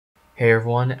Hey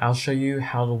everyone, I'll show you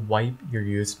how to wipe your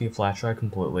USB flash drive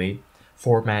completely,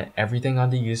 format everything on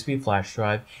the USB flash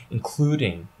drive,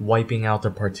 including wiping out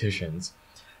the partitions.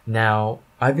 Now,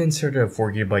 I've inserted a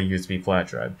 4GB USB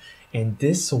flash drive, and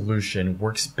this solution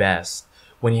works best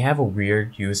when you have a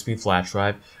weird USB flash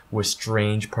drive with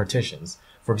strange partitions.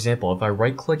 For example, if I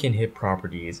right click and hit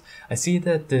properties, I see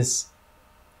that this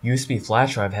USB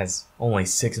flash drive has only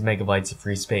 6 megabytes of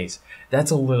free space. That's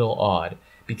a little odd,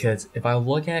 because if I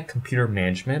look at computer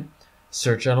management,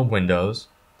 search on Windows,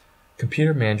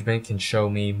 computer management can show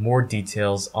me more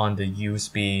details on the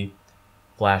USB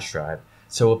flash drive.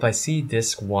 So if I see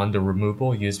disk 1, the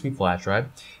removable USB flash drive,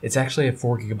 it's actually a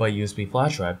 4GB USB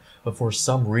flash drive, but for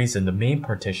some reason the main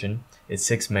partition is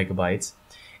 6 megabytes,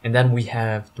 and then we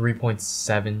have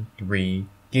 3.73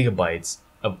 gigabytes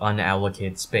of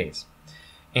unallocated space.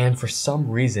 And for some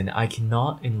reason I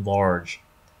cannot enlarge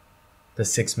the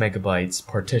 6 megabytes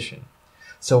partition.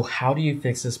 So how do you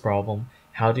fix this problem?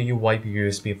 How do you wipe your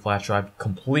USB flash drive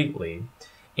completely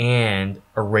and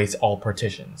erase all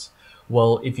partitions?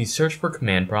 Well, if you search for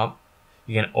command prompt,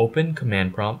 you can open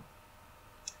command prompt,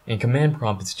 and command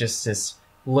prompt is just this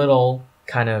little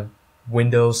kind of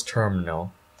Windows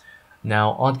terminal.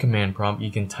 Now on command prompt,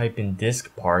 you can type in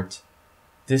diskpart.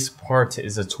 Diskpart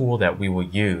is a tool that we will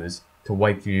use to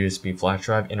wipe your USB flash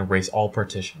drive and erase all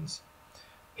partitions.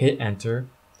 Hit enter.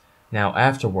 Now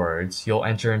afterwards, you'll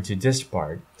enter into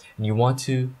diskpart, and you want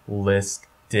to list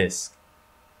disk.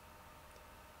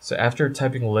 So after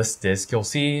typing list disk, you'll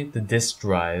see the disk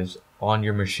drives on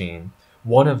your machine.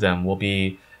 One of them will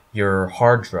be your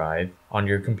hard drive on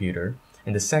your computer,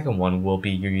 and the second one will be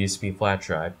your USB flash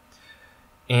drive.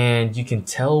 And you can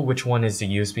tell which one is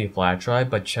the USB flash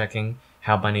drive by checking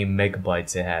how many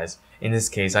megabytes it has. In this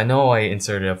case, I know I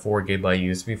inserted a 4GB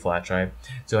USB flash drive,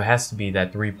 so it has to be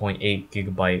that 3.8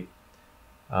 gigabyte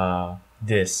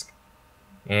disk.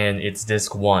 And it's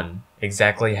disk 1,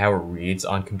 exactly how it reads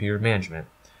on computer management.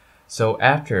 So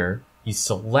after you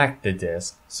select the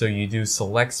disk, so you do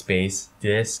select space,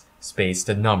 disk, space,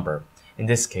 the number. In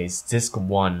this case, disk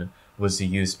 1 was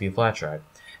the USB flash drive.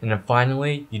 And then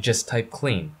finally, you just type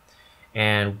clean.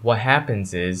 And what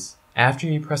happens is, after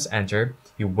you press enter,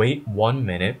 you wait 1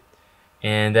 minute,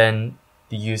 and then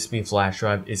the USB flash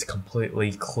drive is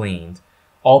completely cleaned.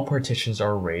 All partitions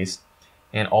are erased,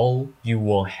 and all you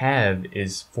will have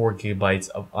is 4 gigabytes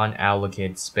of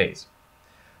unallocated space.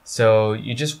 So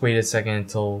you just wait a second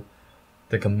until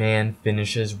the command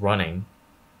finishes running.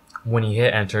 When you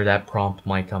hit enter, that prompt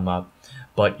might come up,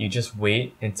 but you just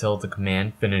wait until the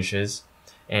command finishes,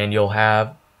 and you'll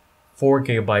have 4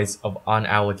 gigabytes of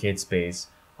unallocated space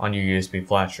on your USB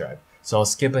flash drive. So I'll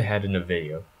skip ahead in the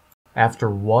video. After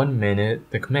 1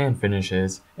 minute, the command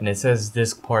finishes, and it says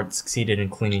diskpart succeeded in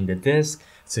cleaning the disk,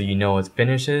 so you know it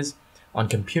finishes. On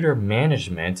computer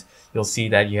management, you'll see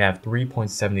that you have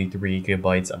 3.73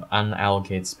 gigabytes of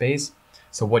unallocated space.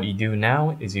 So what you do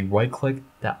now is you right click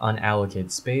that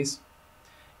unallocated space,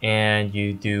 and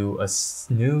you do a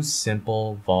new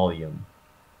simple volume.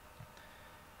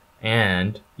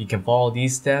 And you can follow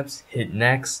these steps, hit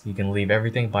next, you can leave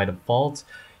everything by default.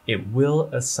 It will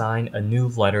assign a new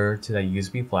letter to that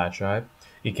USB flash drive.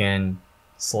 You can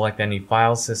select any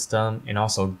file system and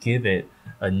also give it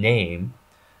a name.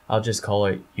 I'll just call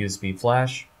it USB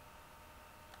flash.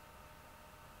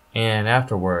 And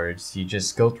afterwards, you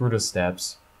just go through the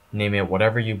steps, name it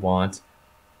whatever you want,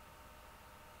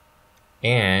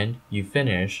 and you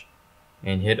finish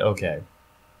and hit OK.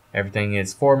 Everything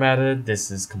is formatted,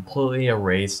 this is completely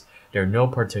erased, there are no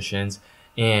partitions,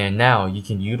 and now you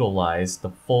can utilize the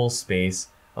full space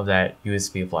of that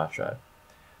USB flash drive.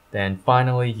 Then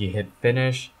finally you hit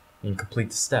finish and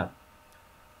complete the step.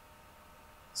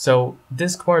 So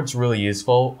diskpart is really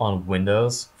useful on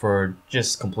Windows for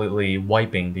just completely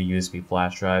wiping the USB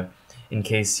flash drive in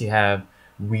case you have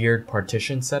weird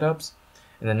partition setups.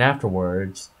 And then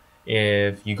afterwards,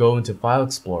 if you go into File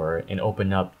Explorer and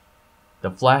open up the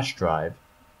flash drive,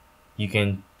 you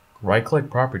can right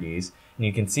click properties, and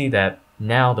you can see that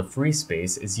now the free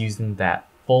space is using that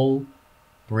full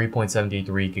 3.73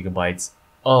 gigabytes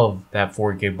of that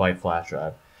 4 gigabyte flash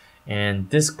drive.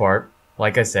 And diskpart,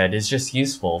 like I said, is just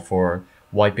useful for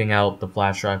wiping out the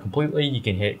flash drive completely. You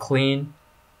can hit clean,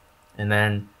 and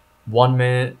then 1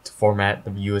 minute to format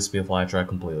the USB flash drive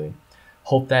completely.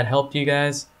 Hope that helped you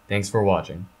guys. Thanks for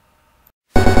watching.